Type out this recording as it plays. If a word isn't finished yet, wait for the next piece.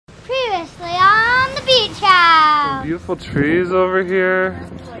beautiful trees over here.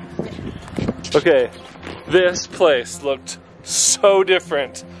 Okay, this place looked so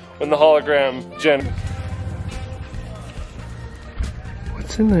different when the hologram gen.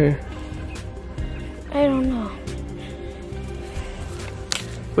 What's in there? I don't know.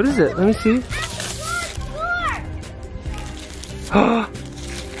 What is it? Let me see.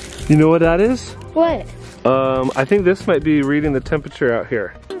 You know what that is? What? I think this might be reading the temperature out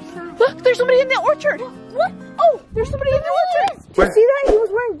here. Look, there's somebody in the orchard. What? Oh, there's somebody in the orchard. Did you see that? He was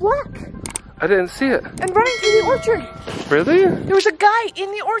wearing black I didn't see it. and running through the orchard. Really? There was a guy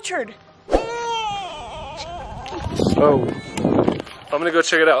in the orchard. Oh. I'm gonna go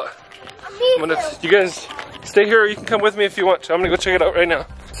check it out. You guys stay here or you can come with me if you want to. I'm gonna go check it out right now.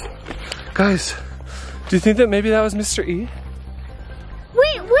 Guys, do you think that maybe that was Mr. E?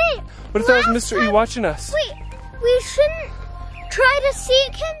 Wait. What if that was Mr. E watching us? Wait, we shouldn't try to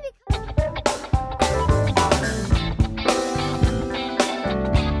seek him because...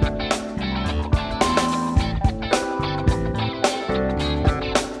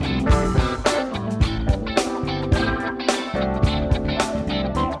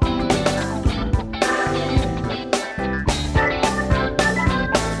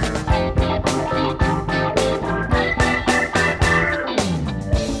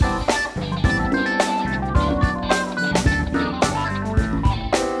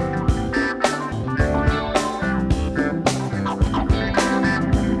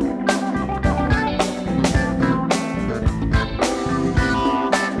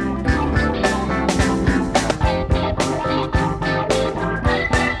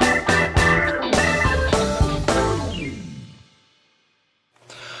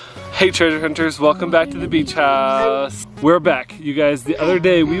 Hey treasure hunters, welcome back to the beach house. We're back. You guys, the other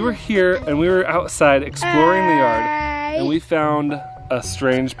day we were here and we were outside exploring the yard and we found a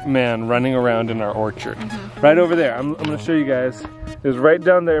strange man running around in our orchard. Right over there. I'm gonna show you guys. It was right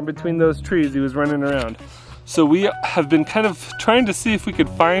down there in between those trees. He was running around. So we have been kind of trying to see if we could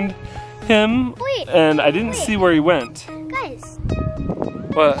find him. And I didn't see where he went. Guys,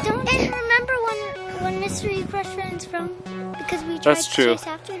 What? don't you remember when Mr. E crushed friends from? Because we tried That's to true. chase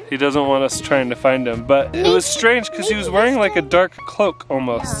after him? He doesn't want us trying to find him, but it was strange because he was wearing like a dark cloak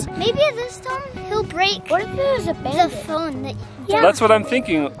almost. Maybe this time he'll break. What if it was the phone that? Yeah. That's what I'm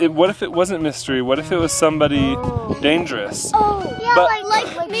thinking. What if it wasn't mystery? What if it was somebody dangerous? Oh, yeah, But-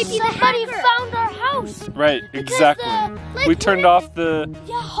 like maybe somebody found our house. Right, exactly. We turned off the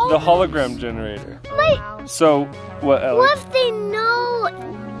hologram generator. Wait, So what, Ellie? what if they know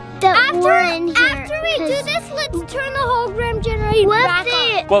that we're in here? After we do this, let's turn the hologram generator back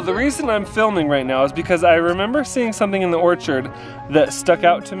on. Well, the reason I'm filming right now is because I remember seeing something in the orchard that stuck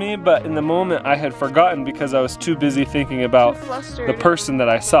out to me, but in the moment I had forgotten because I was too busy thinking about the person that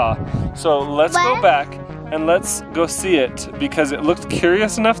I saw. So let's go back and let's go see it because it looked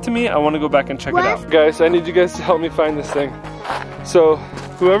curious enough to me. I want to go back and check it out. Guys, I need you guys to help me find this thing. So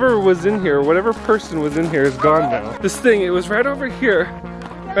whoever was in here, whatever person was in here is gone now. This thing, it was right over here,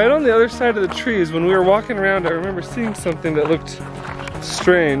 right on the other side of the trees. When we were walking around, I remember seeing something that looked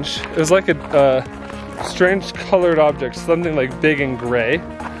strange. It was like a strange colored object, something like big and gray.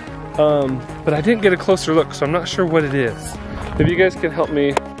 But I didn't get a closer look, so I'm not sure what it is. Maybe you guys can help me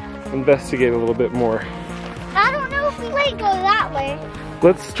investigate a little bit more. I don't know if we might go that way.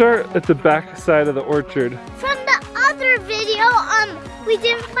 Let's start at the back side of the orchard. From the other video, we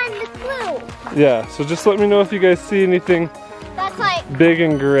didn't find the clue. Yeah, so just let me know if you guys see anything That's like, big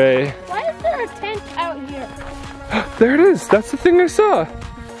and gray. why is there a tent out here? There it is, that's the thing I saw.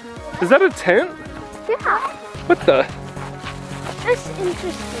 Is that a tent? Yeah, What the? that's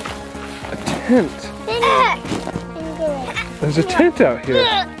interesting. A tent? There's a tent out here.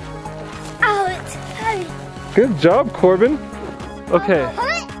 Oh, it's heavy. Good job, Corbin. Okay,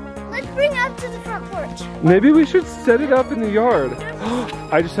 Let's bring it up to the front porch. maybe we should set it up in the yard.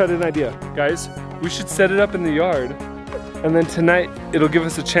 I just had an idea. Guys, we should set it up in the yard. And then tonight, it'll give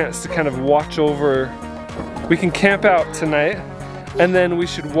us a chance to kind of watch over. We can camp out tonight, and then we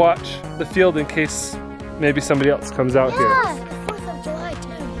should watch the field in case maybe somebody else comes out here. 4th of July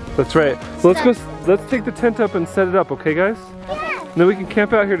too. That's right. So let's take the tent up and set it up, okay guys? Yeah. And then we can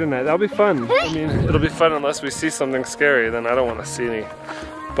camp out here tonight. That'll be fun. I mean, it'll be fun unless we see something scary. Then I don't want to see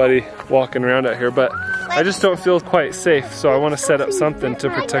anybody walking around out here. But I just don't feel quite safe, so I want to set up something to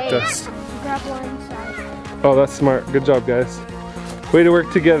protect us. Grab one side. Oh, that's smart. Good job, guys. Way to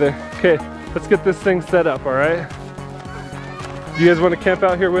work together. Okay, let's get this thing set up, all right? Do you guys want to camp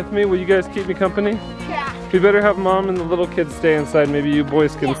out here with me? Will you guys keep me company? Yeah. We better have Mom and the little kids stay inside. Maybe you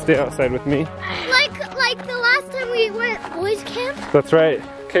boys can stay outside with me. Like the last time we went boys camp. That's right.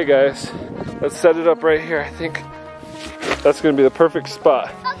 Okay guys, let's set it up right here. I think That's gonna be the perfect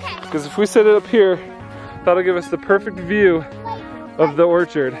spot. Okay. Because if we set it up here, that'll give us the perfect view of the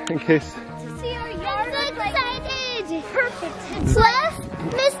orchard in case. To see our yard. I'm so excited. Perfect.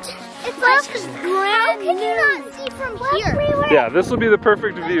 It's like how can you not see from here? Yeah, this will be the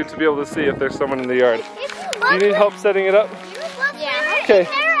perfect view to be able to see if there's someone in the yard. Do you need help setting it up? Yeah. Okay.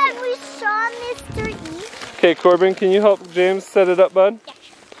 And we saw Mr. E. Okay, Corbin, can you help James set it up, bud? Yeah.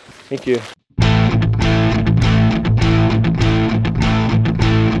 Thank you.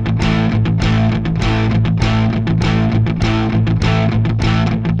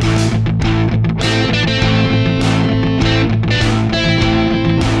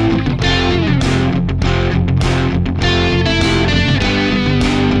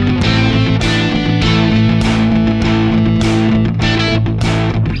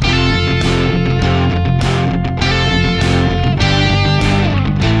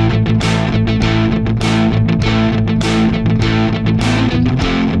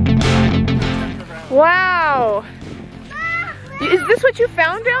 Wow. Is this what you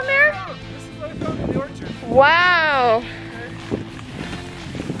found down there? This is what I found in the orchard. Wow.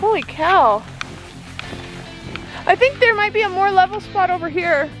 Holy cow. I think there might be a more level spot over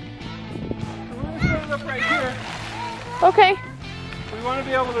here. We're gonna set it up right here. Okay. We want to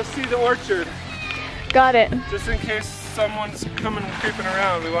be able to see the orchard, Got it. just in case someone's coming creeping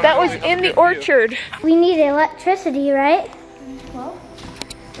around. We want That to was in the orchard. We need electricity, right? Well,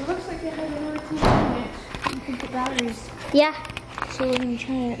 it looks like it has another 2 minutes. You can put batteries. Yeah. So we're gonna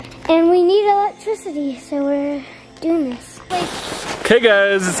try it. And we need electricity, so we're doing this. Okay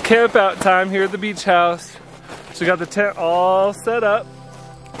guys, it's camp out time here at the beach house. So we got the tent all set up.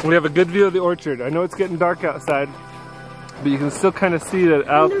 We have a good view of the orchard. I know it's getting dark outside, but you can still kind of see it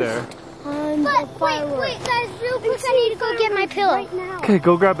out there. But wait, guys, real quick, I need to go get my pillow. Right now. Okay,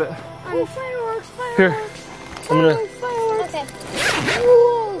 go grab it. Oh, fireworks. Here, I'm gonna. Okay.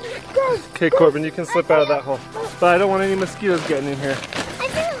 Whoa, guys. Okay, Corbin, you can slip out of that hole. But I don't want any mosquitoes getting in here.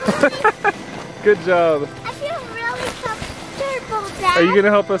 Good job. I feel really comfortable, Dad. Are you gonna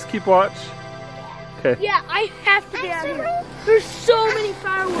help us keep watch? Okay. Yeah, I have to get out of here. There's so many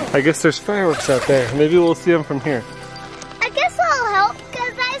fireworks. I guess there's fireworks out there. Maybe we'll see them from here. I guess I'll help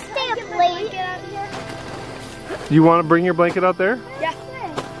because I stay up late. You want to bring your blanket out there? Yeah.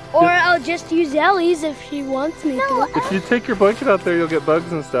 Or I'll just use Ellie's if she wants me to. If you take your blanket out there, you'll get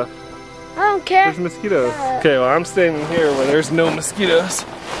bugs and stuff. I don't care. There's mosquitoes. Okay, well, I'm staying in here where there's no mosquitoes.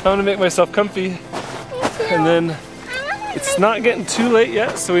 I'm gonna make myself comfy. And then it's not getting too late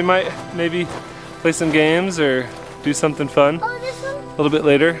yet, so we might maybe play some games or do something fun Oh, this one? a little bit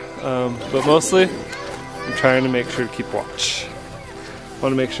later. But mostly, I'm trying to make sure to keep watch. I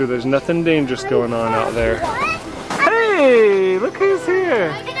want to make sure there's nothing dangerous going on out there. Hey, look who's here.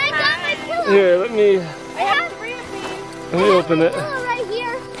 And I got my pillow. Here, let me I have 3 of these. open it. Pillow right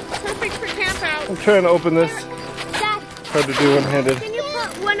here. Perfect for camp out. I'm trying to open this. Dad, Hard to do one-handed. can you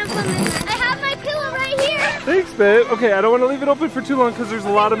put one of them in? I have my pillow right here. Thanks, babe. Okay, I don't want to leave it open for too long because there's a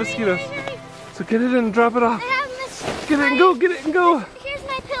lot of mosquitoes. So get it in and drop it off. I have this. Get it and go, get it and go. Here's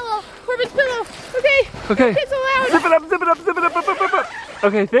my pillow. Corbin's pillow. Okay. Okay. It's allowed. Zip it up, zip it up, zip it up, up.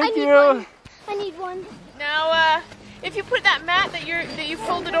 Okay, thank you. I need one. Now, if you put that mat that you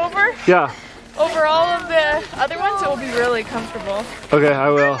folded over Yeah. over all of the other ones, it will be really comfortable. Okay, I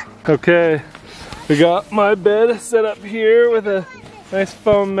will. Okay. We got my bed set up here with a nice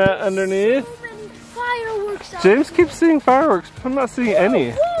foam mat underneath. So many fireworks out. James keeps seeing fireworks, but I'm not seeing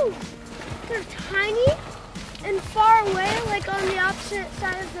any. Woo! They're tiny and far away, like on the opposite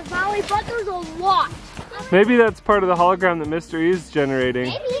side of the valley, but there's a lot. Maybe that's part of the hologram that Mr. E's generating.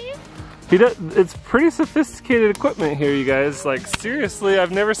 Maybe. It's pretty sophisticated equipment here, you guys. Like, seriously,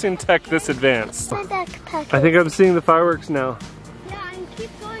 I've never seen tech this advanced. My backpack. I think I'm seeing the fireworks now. Yeah, and keep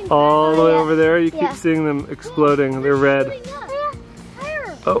going. All the way Yeah. over there, you Yeah. keep seeing them exploding. They're red.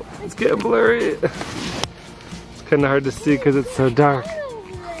 Higher. Oh, it's getting blurry. It's kind of hard to see because it's so dark.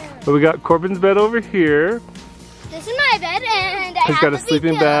 But we got Corbin's bed over here. This is my bed, and I He's have got a big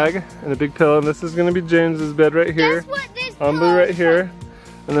sleeping pillow. bag and a big pillow. And this is going to be James's bed right here. Guess what this Amber pillow right is here.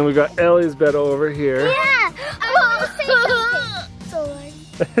 And then we got Ellie's bed over here. Yeah. I want to say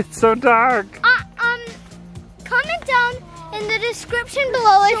something. So It's so dark. comment down in the description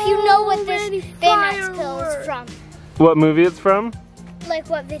below if you know what this Baymax pillow is from. What movie it's from? Like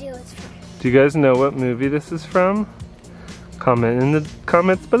what video it's from. Do you guys know what movie this is from? Comment in the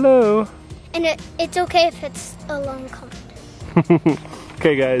comments below. And it's okay if it's a long comment.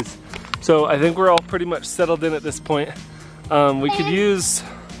 Okay guys, so I think we're all pretty much settled in at this point. We could use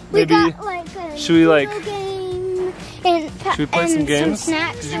maybe, We got like a should we like, video game and should we play some games? Some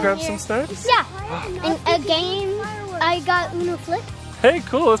snacks Did you grab some snacks? Yeah, and a game. I got Uno Flip. Hey,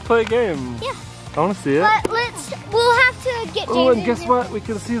 cool. Let's play a game. Yeah. I want to see it. But we'll have to get James. Oh, and guess what? We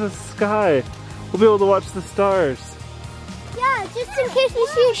can see the sky. We'll be able to watch the stars. Yeah, just in case we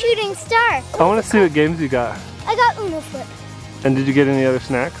see a shooting star. I want to see what games you got. I got Uno Flip. And did you get any other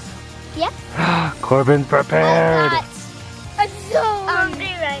snacks? Yep. Corbin's prepared. I'm so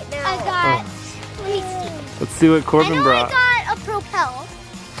hungry right now. I got. Let me see. Let's see what Corbin brought. I got a Propel.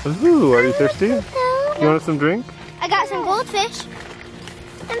 Ooh, are you thirsty? You want some drink? I got some goldfish.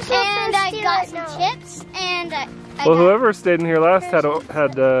 And I got some chips. And well, whoever stayed in here last had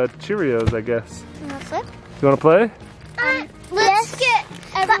Cheerios, I guess. Flip. You want to play? Let's get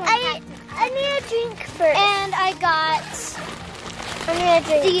everyone. But I need a drink first. And I need a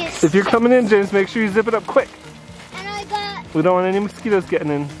drink. These if you're coming in, James, make sure you zip it up quick. And I got. We don't want any mosquitoes getting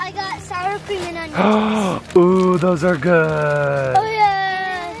in. I got sour cream and onions. Ooh, those are good. Oh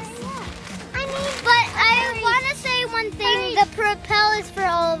yes. But I want to say one thing. The Propel is for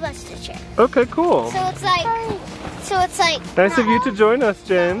all of us to share. Okay, cool. So it's like. Nice of you to join us,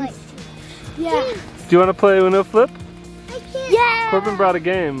 James. Yeah. Do you want to play Uno Flip? Yeah. Corbin brought a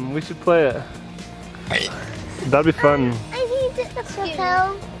game. We should play it. That'd be fun. I need the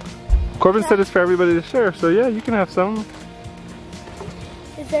Propel. Corbin said it's for everybody to share, so yeah, you can have some.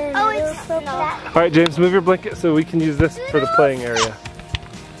 Is there another Propel? All right, James, move your blanket so we can use this for the playing area.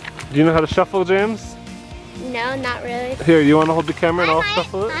 Do you know how to shuffle, James? No, not really. Here, you want to hold the camera and I'll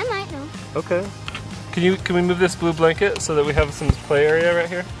shuffle it? I might know. Okay. Can we move this blue blanket so that we have some play area right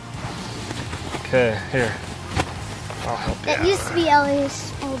here? Okay, here. I'll help you. It used to be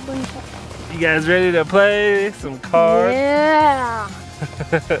Ellie's old blanket. You guys ready to play some cards? Yeah.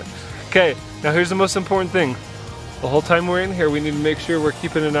 Okay, now here's the most important thing. The whole time we're in here, we need to make sure we're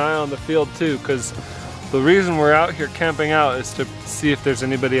keeping an eye on the field too, because the reason we're out here camping out is to see if there's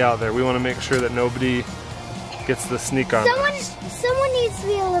anybody out there. We want to make sure that nobody gets the sneak on us. Someone needs to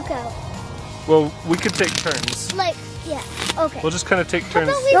be a lookout. Well, we could take turns. Like, yeah, okay. We'll just kind of take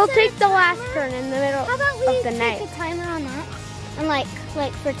turns. We'll take the last turn in the middle of the night. How about we take a timer on that? And like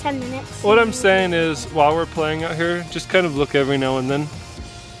for 10 minutes. What I'm saying is, while we're playing out here, just kind of look every now and then.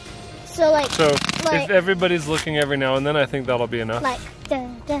 So if everybody's looking every now and then, I think that'll be enough. Like,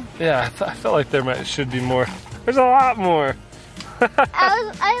 yeah, I felt like there should be more. There's a lot more.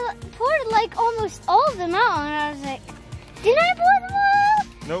 I poured like almost all of them out, and I was like, did I pour them all?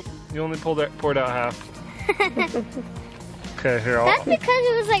 Nope, you only poured out half. Okay, here. That's because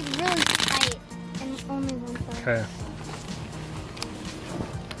it was like really tight, and only one part. Okay.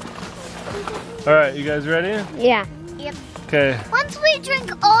 All right, you guys ready? Yeah. Yep. Okay. Once we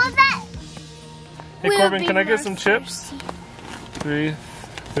drink all of that. Hey Corbin, can I get some chips? 3.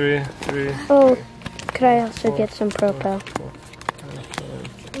 Oh, could I also get some Propel? 4,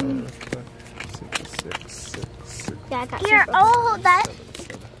 5, 6. Yeah, I got here, I'll hold that.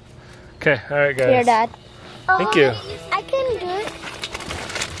 Okay, all right, guys. Here, Dad. Thank you. I can do it.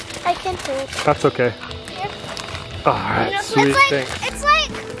 I can do it. That's okay. Here. All right, sweet, thanks. It's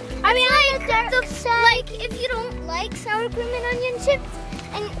like, I mean, like if you don't like sour cream and onion chips,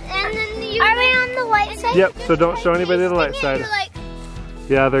 and then you. Are we on the white side? Yep. So don't show anybody the light side.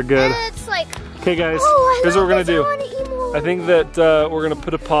 Yeah, they're good. It's like. Okay, guys. Here's what we're gonna do. I think that we're gonna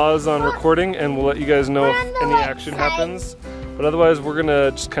put a pause on recording, and we'll let you guys know if any action happens. But otherwise, we're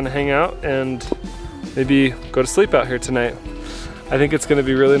gonna just kind of hang out and maybe go to sleep out here tonight. I think it's gonna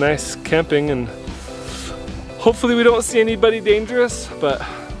be really nice camping, and hopefully we don't see anybody dangerous, but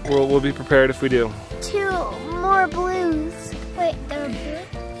we'll be prepared if we do. 2 more blues. Wait, they're blue?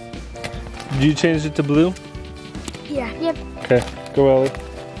 Did you change it to blue? Yeah. Yep. Okay, go Ellie.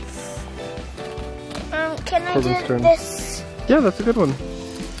 Can I Corbin's do turn. this? Yeah, that's a good one.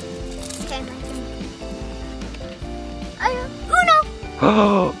 Okay.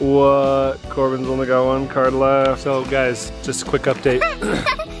 Uno! What? Corbin's only got 1 card left. So guys, just a quick update.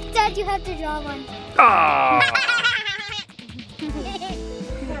 Dad, you have to draw one. Ah!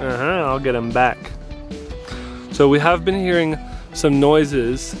 I'll get him back. So we have been hearing some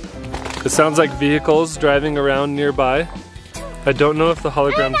noises. It sounds like vehicles driving around nearby. I don't know if the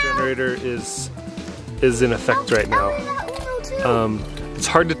hologram generator is in effect right now. It's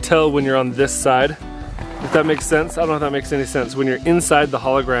hard to tell when you're on this side, if that makes sense. I don't know if that makes any sense. When you're inside the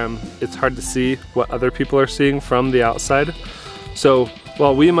hologram, it's hard to see what other people are seeing from the outside. So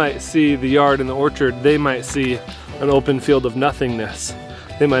while we might see the yard and the orchard, they might see an open field of nothingness.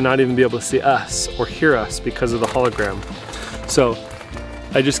 They might not even be able to see us or hear us because of the hologram. So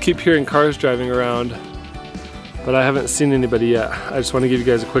I just keep hearing cars driving around, but I haven't seen anybody yet. I just want to give you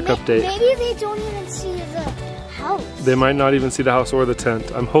guys a quick update. Maybe they don't even see the house. They might not even see the house or the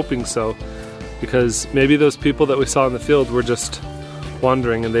tent. I'm hoping so. because maybe those people that we saw in the field were just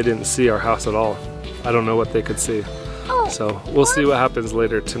wandering and they didn't see our house at all. I don't know what they could see. So we'll see what happens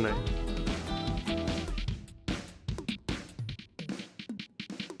later tonight.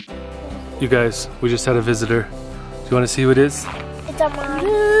 You guys, we just had a visitor. Do you want to see who it is? It's a mom.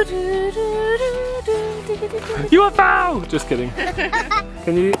 UFO! Just kidding.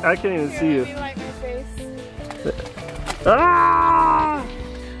 Can you? I can't even see you. Ah!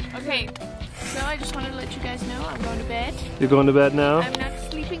 Okay, so I just wanted to let you guys know I'm going to bed. You're going to bed now? I'm not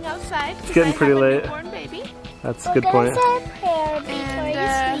sleeping outside. It's getting pretty late. Baby. That's a good point.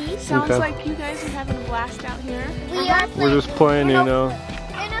 Sounds like you guys are having a blast out here. We're just playing, you know.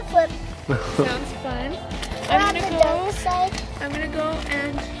 And a flip. Sounds fun. I'm gonna go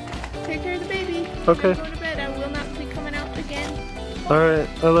and take care of the baby. Okay. I'm going to bed. I will not be coming out again. Alright,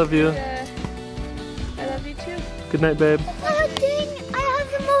 I love you. I love you too. Good night, babe. Oh dang, I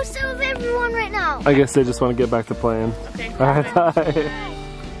have the most out of everyone right now. I guess they just want to get back to playing. Okay. Alright, bye.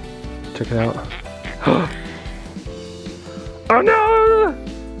 Check it out. Oh no!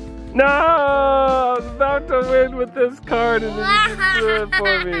 No! I was about to win with this card and then you just threw it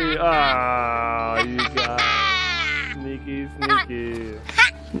for me. Ah, you guys. Sneaky, sneaky.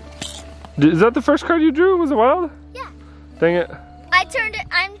 Is that the first card you drew? Was it wild? Yeah. Dang it.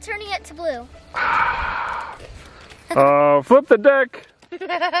 I'm turning it to blue. Oh, flip the deck. Flip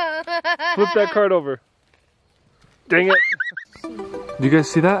that card over. Dang it. Do you guys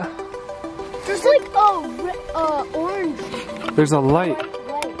see that? There's like orange. There's a light.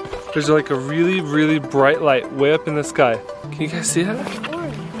 There's like a really, really bright light way up in the sky. Can you guys see it?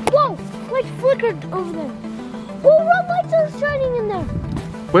 Orange. Whoa, like flickered over there. Whoa, red lights are shining in there.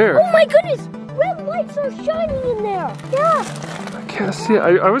 Where? Oh my goodness, red lights are shining in there. Yeah. I can't see it.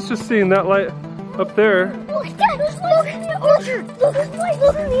 I was just seeing that light up there. Look at that. There's lights in the orchard. Look in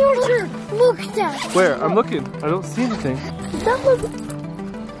the orchard. Look at that. Where? I'm looking. I don't see anything. Does that look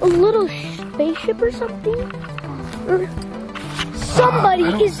a little spaceship or something? Or somebody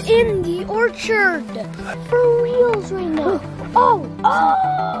is in the orchard. For reals right now. Oh!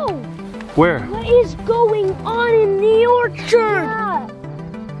 Where? What is going on in the orchard? Yeah.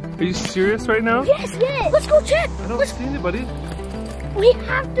 Are you serious right now? Yes. Let's go check. I don't see anybody. We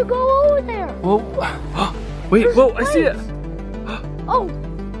have to go over there. Whoa. Wait, whoa, I see it. Oh.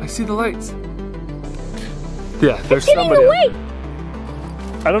 I see the lights. Yeah, there's It's getting somebody. away.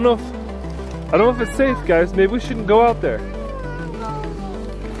 I don't know if it's safe, guys. Maybe we shouldn't go out there.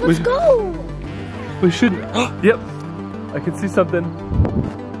 Let's go. We shouldn't. Yep. I can see something.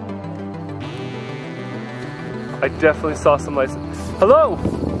 I definitely saw some lights. Hello?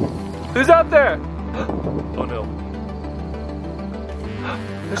 Who's out there? Oh no.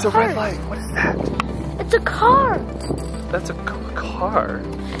 There's a red light. What is that? It's a car. That's a car.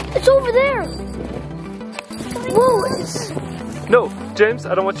 It's over there. Whoa. No, James,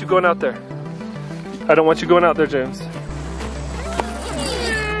 I don't want you going out there. I don't want you going out there, James.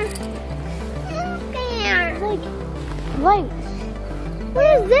 Lights. What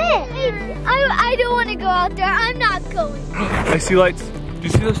is this? I don't want to go out there. I'm not going. I see lights. Do you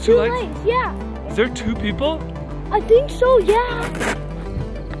see those two lights? Yeah. Is there two people? I think so, yeah.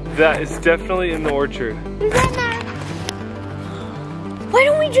 That is definitely in the orchard. Is that not? Why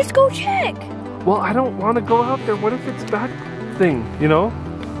don't we just go check? Well, I don't want to go out there. What if it's a bad thing, you know?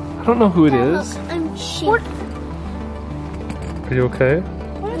 I don't know who it is. I'm shaking. Are you okay?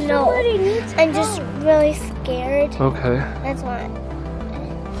 No, I'm just really scared. Okay. That's why.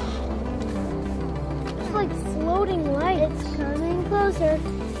 It's like floating lights. It's coming closer.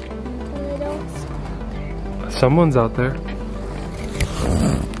 They don't stop. Someone's out there.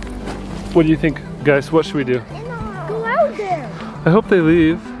 What do you think, guys? What should we do? Go out there. I hope they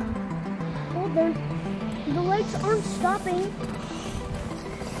leave. Well, the lights aren't stopping.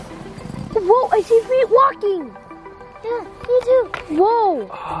 Whoa, I see feet walking. Yeah, me too. Whoa.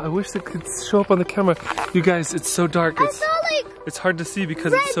 Oh, I wish it could show up on the camera. You guys, it's so dark. It's hard to see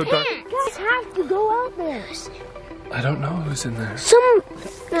because it's so dark. You guys have to go out there. I don't know who's in there.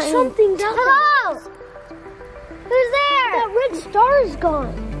 Something's out there. Hello. Who's there? That red star is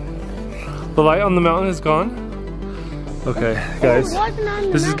gone. The light on the mountain is gone? Okay, guys,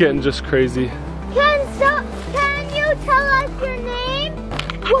 this is getting just crazy. Can you tell us your name?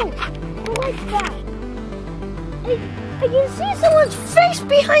 Whoa, the light's back. I can see someone's face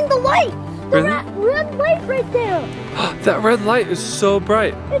behind the light. Really? That red light right there. That red light is so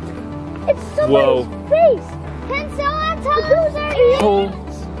bright. It's somebody's face. Can someone tell us who's our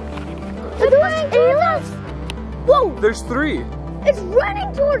aliens? Are those aliens? Whoa. There's three. It's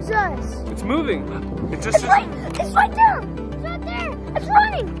running towards us. It's moving. It's right there. It's right there. It's right there. It's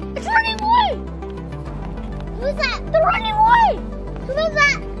running. It's running away. Who's that? They're running away! Who's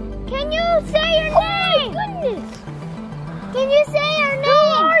that? Can you say your name? Oh my goodness! Can you say your name? Who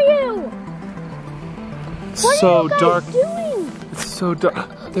are you? What so are you guys dark. doing? It's so dark.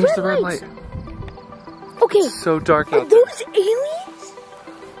 There's the red light. Okay. It's so dark Are out there. those aliens?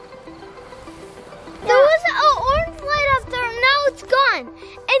 There was an orange light up there, now it's gone.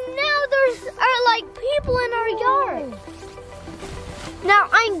 And now there's like people in our yard. Now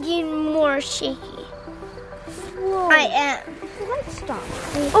I'm getting more shaky. Whoa. I am. Let's stop.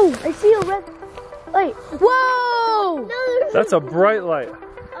 Oh, I see a red light. Whoa! No, That's a bright light.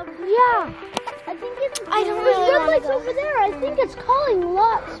 yeah. I think it's. I don't know. There's red lights over there. I think it's calling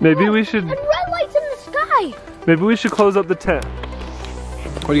lots. Maybe we should. And red lights in the sky. Maybe we should close up the tent.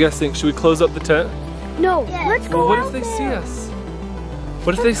 What do you guys think? Should we close up the tent? No. Yes. Let's go. Well, what out if they there. see us?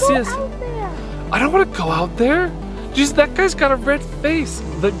 What if they see us? Out there. I don't want to go out there. Jeez, that guy's got a red face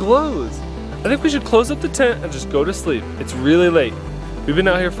that glows. I think we should close up the tent and just go to sleep. It's really late. We've been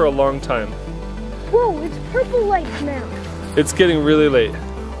out here for a long time. Whoa, it's purple lights now. It's getting really late.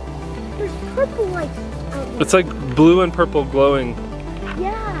 There's purple lights out there. It's like blue and purple glowing.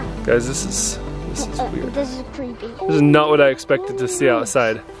 Yeah. Guys, this is weird. This is creepy. This is not what I expected to see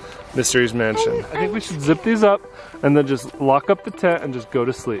outside Mystery's Mansion. I think we should zip these up and then just lock up the tent and just go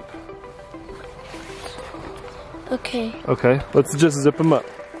to sleep. Okay. Okay, let's just zip them up.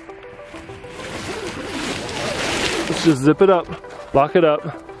 Let's just zip it up, lock it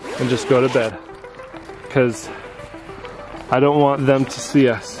up, and just go to bed. Because I don't want them to see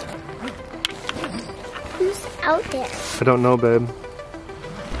us. Who's out there? I don't know, babe.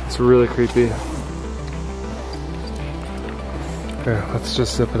 It's really creepy. Here, let's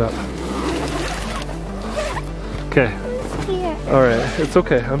just zip it up. Okay. Here. Alright, it's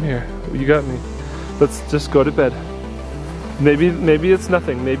okay, I'm here. You got me. Let's just go to bed. Maybe it's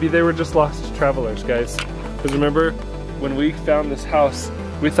nothing. Maybe they were just lost travelers, guys. Because remember, when we found this house,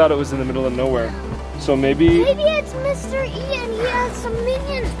 we thought it was in the middle of nowhere. So maybe it's Mr. E and he has some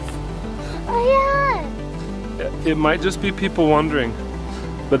minions. Oh yeah. it might just be people wandering.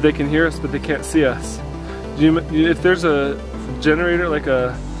 But they can hear us, but they can't see us. If there's a generator, like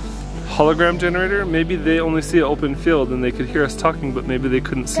a hologram generator, maybe they only see an open field and they could hear us talking, but maybe they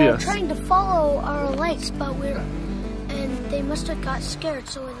couldn't see us. They're trying to follow our lights, but they must have got scared,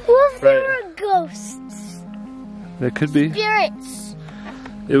 so what if they were ghosts? They could be. Spirits.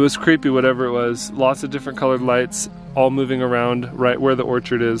 It was creepy, whatever it was. Lots of different colored lights, all moving around right where the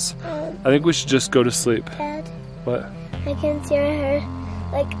orchard is. I think we should just go to sleep. Dad, What? I can see her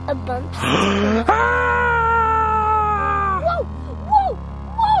like a bump. Whoa! Whoa!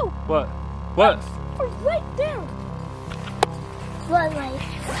 Whoa! What? What? Right there. What light?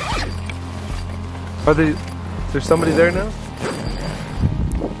 Are they? There's somebody there now?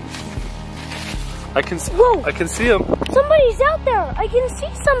 I can see. Whoa. I can see them. Somebody's out there. I can see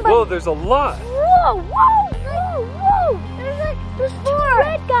somebody. Whoa, there's a lot. Whoa! Whoa! Whoa! Whoa! There's four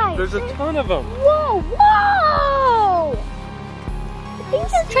red guys. There's a ton of them. Whoa! Whoa! I think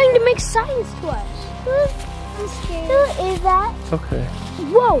they're trying to make signs to us. Who is that? Okay.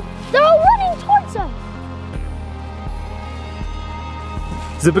 Whoa! They're all running towards us.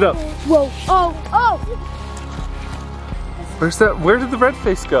 Zip it up. Whoa! Oh! Oh! Where's that? Where did the red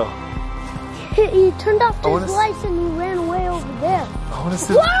face go? He turned off wanna his lights and he ran away over there. I want to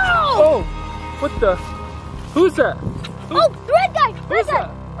see. Whoa! Oh! What the? Who's that? Oh! The red guy! Red guy! that?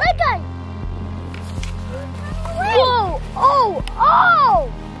 Red guy! Whoa! Oh! Oh!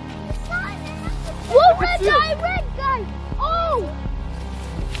 Whoa! Red see guy! Red guy! Oh!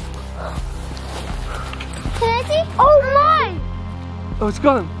 Can I see? Oh my! Oh, it's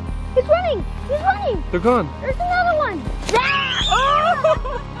gone. He's running! He's running! They're gone. There's another one! Oh!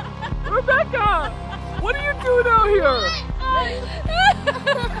 Rebecca! What are you doing out here?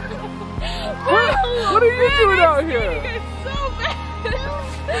 What are you doing out here?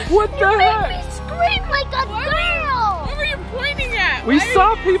 What the You heck? made me scream like a girl! What were you pointing at? We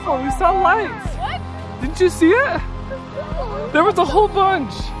saw people. We saw lights. What? Didn't you see it? There was a whole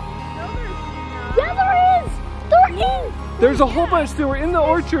bunch. Yeah, there is! They're in! There's a whole bunch. They were in the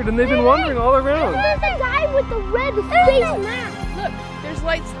orchard and they've been wandering all around. There's a guy with the red face mask. Look, there's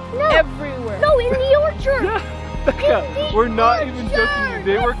lights No. everywhere. No, in the orchard! Yeah, Becca, we're not even joking.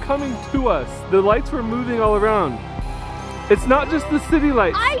 They were coming to us. The lights were moving all around. It's not just the city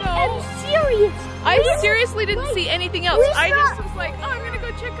lights. I am serious! I seriously didn't see anything else. I saw- just was like, oh, I'm gonna go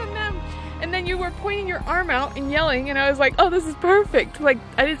check on them. And then you were pointing your arm out and yelling, and I was like, oh, this is perfect. Like,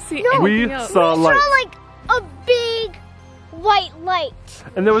 I didn't see anything We else. saw We lights. saw like a big white light.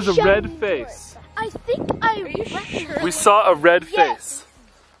 And there was a red shining face. I think I Are you sure? We saw a red Yes. face.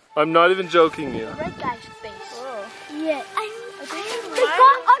 I'm not even joking you. red guy's face. yet. They Mine?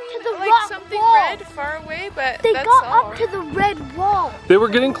 got up to the Like rock something wall. red far away, but They that's got all. up to the red wall. They were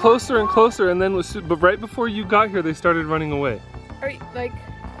getting closer and closer, and then but right before you got here, they started running away. Are you, like,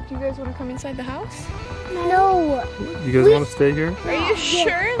 do you guys want to come inside the house? No. You guys want to stay here? Are you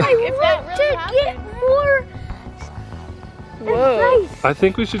sure? Like, I if that want really to get happened? more Whoa. advice. I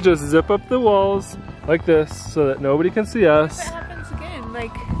think we should just zip up the walls like this so that nobody can see What if us. it happens again?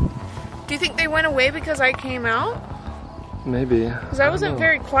 Like, do you think they went away because I came out? Maybe. Because I wasn't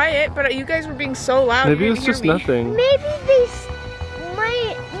very quiet, but you guys were being so loud. Maybe you it was didn't hear just me. nothing. Maybe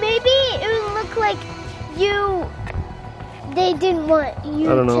maybe it would look like they didn't want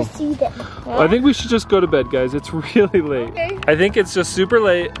you I don't know. to see them. I think we should just go to bed, guys. It's really late. Okay. I think it's just super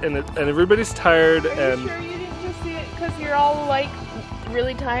late, and everybody's tired, Are you and sure you didn't just see it because you're all like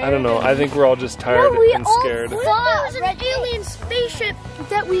really tired? I don't know. I think we're all just tired and scared. There was an alien spaceship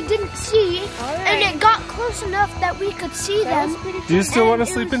that we didn't see, Alright. and it got close enough that we could see That was them. pretty Do you still want to And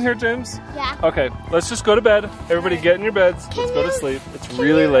it sleep was- in here, James? Yeah. Okay, let's just go to bed. Everybody get in your beds. Let's go to sleep. It's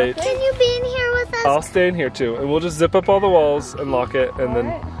really late. Can you be in here with us? I'll stay in here too, and we'll just zip up all the walls and lock it, and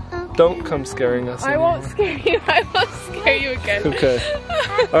then don't come scaring us I anymore. won't scare you. I won't scare you again. Okay.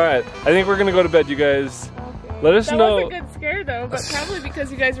 All right. I think we're gonna go to bed, you guys. Let us That know. was a good scare though, but probably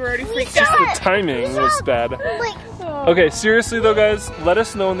because you guys were already freaked Just out. the timing was bad. Like, Okay, seriously though, guys, let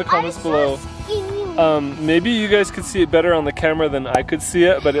us know in the comments below. Maybe you guys could see it better on the camera than I could see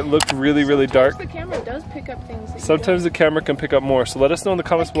it, but it looked really, really dark. The camera does pick up things. That Sometimes the camera can pick up more, so let us know in the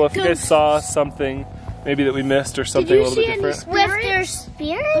comments below if you guys saw something maybe that we missed or something a little bit different. with their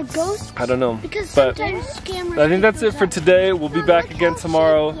spirits? A ghost? I don't know. Because But sometimes cameras. I think that's it for today. We'll be back again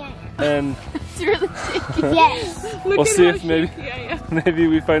tomorrow, and It's really shaky. Yes. Look we'll at see how if maybe shaky I am. maybe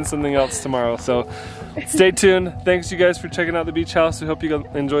we find something else tomorrow. So stay tuned. Thanks you guys for checking out the beach house. We hope you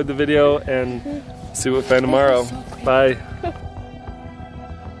enjoyed the video, and see what we find tomorrow. Bye.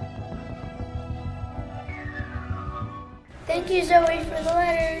 Thank you, Zoe, for the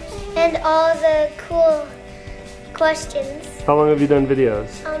letters and all the cool questions. How long have you done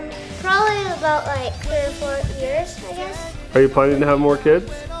videos? Probably about like 3 or 4 years, I guess. Are you planning to have more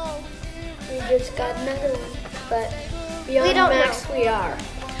kids? We just got another one, but beyond We don't Max know. we are.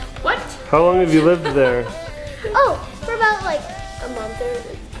 What? How long have you lived there? Oh, for about like A month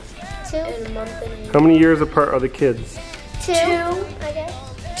or 2, and a month and How many years apart are the kids? 2, I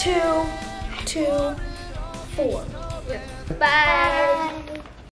guess. 2, 4. Bye.